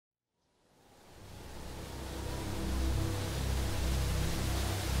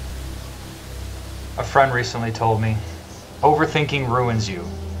A friend recently told me, overthinking ruins you.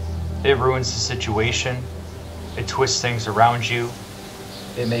 It ruins the situation. It twists things around you.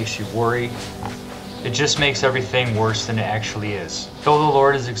 It makes you worry. It just makes everything worse than it actually is. Though the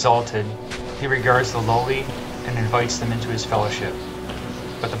Lord is exalted, He regards the lowly and invites them into His fellowship.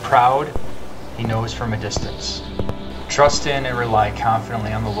 But the proud, He knows from a distance. Trust in and rely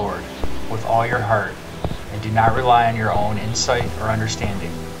confidently on the Lord with all your heart, and do not rely on your own insight or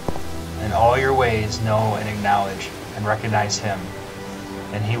understanding. In all your ways know and acknowledge and recognize Him,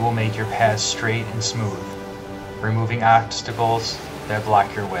 and He will make your paths straight and smooth, removing obstacles that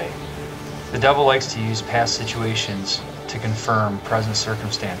block your way. The devil likes to use past situations to confirm present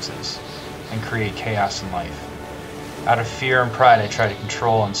circumstances and create chaos in life. Out of fear and pride, I try to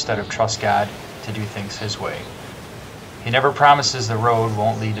control instead of trust God to do things His way. He never promises the road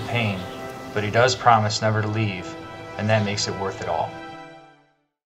won't lead to pain, but He does promise never to leave, and that makes it worth it all.